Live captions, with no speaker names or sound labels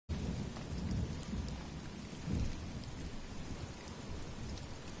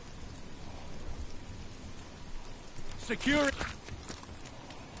Secure it.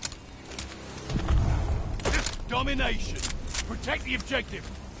 Domination. Protect the objective.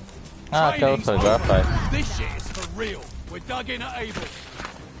 Ah, go for Graphite. This shit is for real. We're dug in at Able.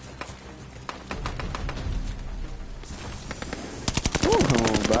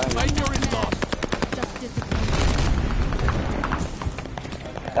 Major is lost. Just disappointed.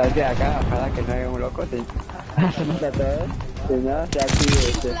 Acá, ojalá que no haya un loco, si se mata todo, si no, ya aquí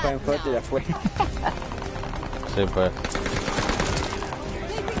se fue en fuerte y ya fue. Sí, pues.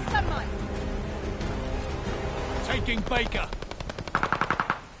 Taking Baker.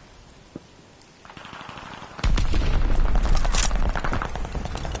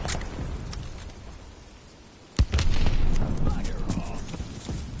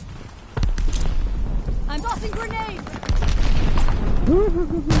 I'm tossing grenades.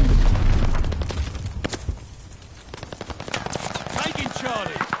 Taking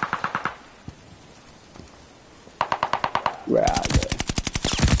Charlie. Where are they?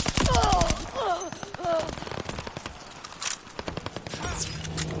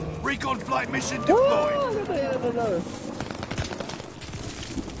 Recon flight mission deployed. No.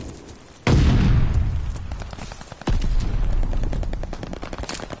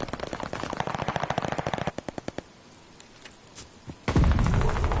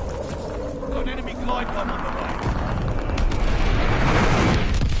 Got an enemy glide bomb on the way.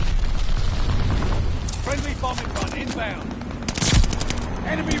 Friendly bombing run inbound.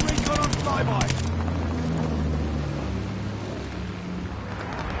 Enemy recon on flyby.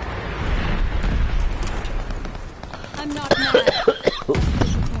 I'm not mad.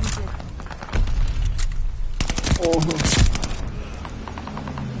 Disappointed.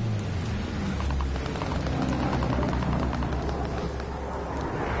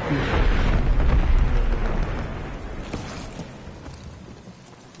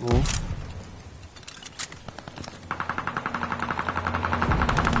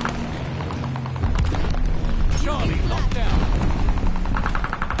 Charlie locked down.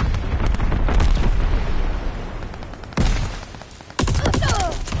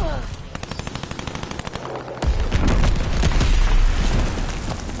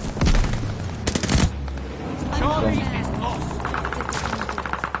 Charlie is lost.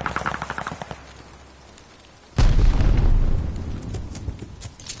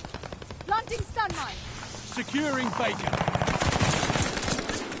 Planting stun mine. Securing Baker.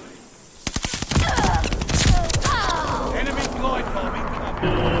 Enemy glide bomb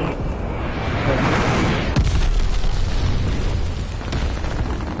incoming.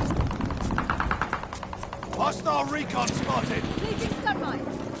 Hostile recon spotted. Planting stun mine.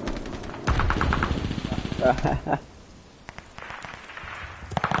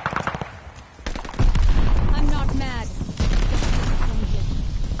 I'm not mad.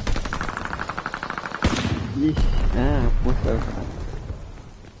 Puto.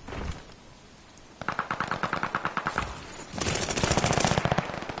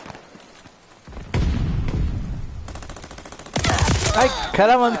 Ay,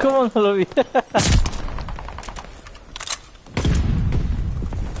 caramba, ¿cómo no lo vi?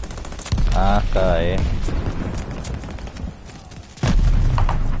 Ah, está ahí.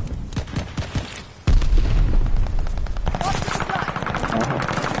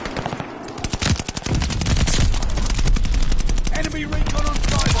 Enemy recon on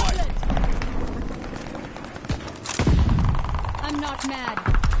flyby. I'm not mad.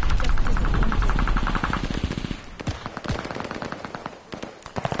 Just disappointed.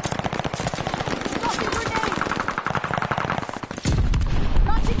 Tossing grenade.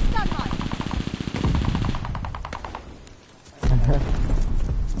 Launching stun mine.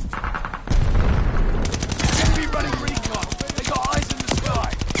 Enemy running recon. They got eyes in the sky.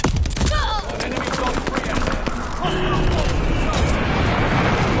 Enemy got free out there. Hostile bomb.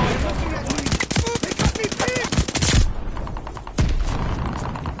 They got me pinned.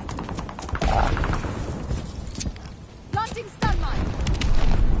 Launching stun mine.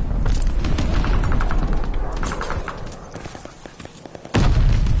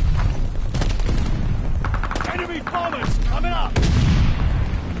 Enemy bombers coming up.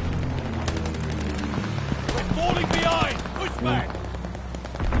 We're falling behind. Push back.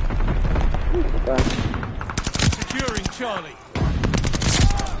 Securing Charlie.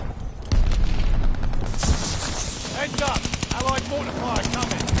 Heads up. Allied mortar fire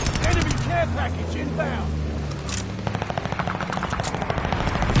coming. Enemy care package inbound.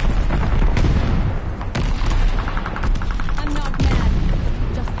 I'm not mad.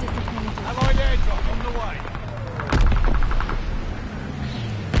 Just disappointed. Allied airdrop on the way.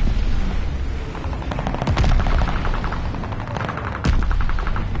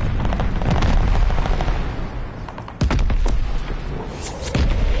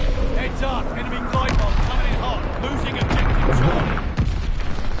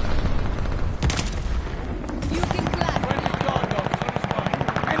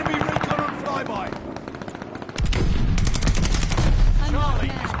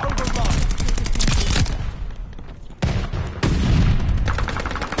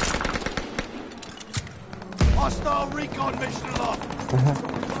 Hostile recon mission aloft.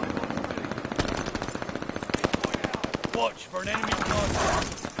 Watch for an enemy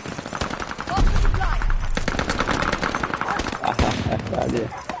contact. Got the supply. Tadi.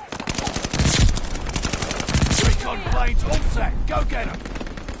 Recon planes all set. Go get them.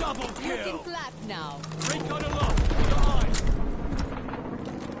 Double You can kill. clap now. Recon aloft. We got eyes.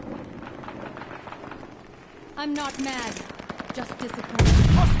 I'm not mad. Just disappointed.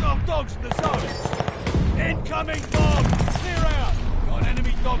 Hostile dogs in the zone. Incoming dog. Clear out. Got an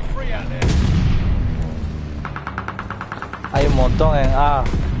enemy dog free out there. Hay un montón en A.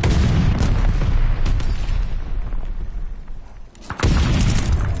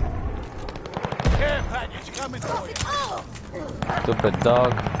 Care package coming for you. Stupid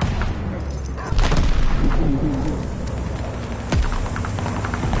dog.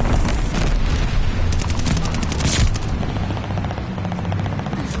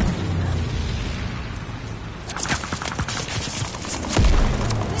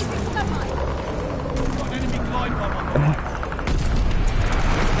 Placing stun mine. Got an enemy glide bomb on the way.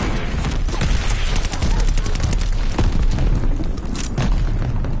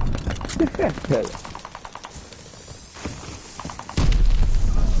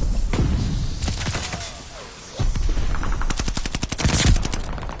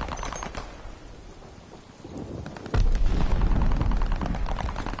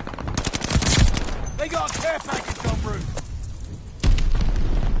 They got a care package en route.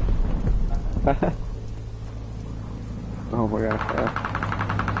 Oh my god.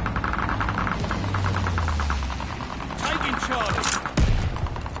 Taking Charlie.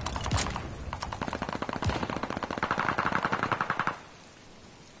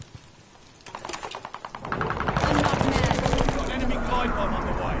 I'm not mad. Got an enemy glide bomb on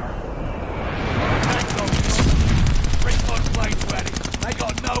the way. Tank on. Recon planes ready. They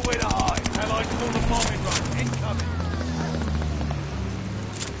got nowhere to hide. Allies call the bombing run. Incoming.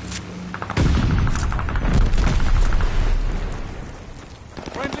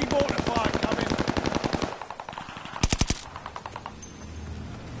 Friendly mortar fire coming.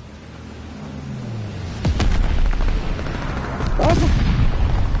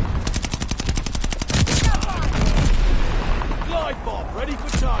 Glide bomb ready for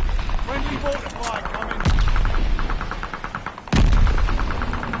target. Friendly mortar fire coming.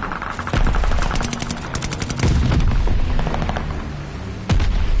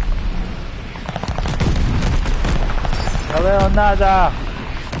 No veo nada.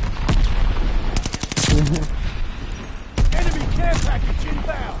 Enemy care package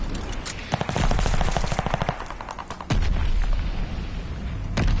inbound.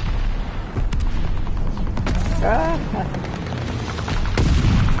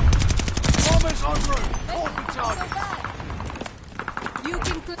 Bombers en route. Hold the So target. bad. You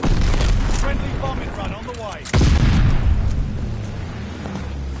can Friendly bombing run on the way.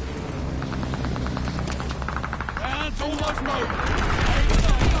 That's almost over.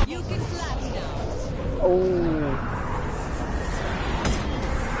 You can clap now. Oh.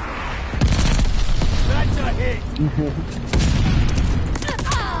 That's a hit.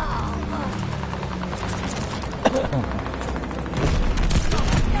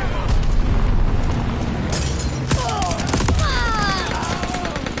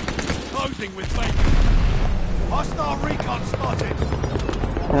 Closing with bacon. Hostile recon spotted.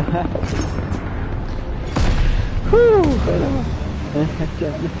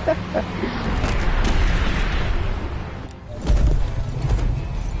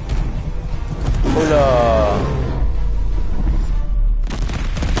 Hola.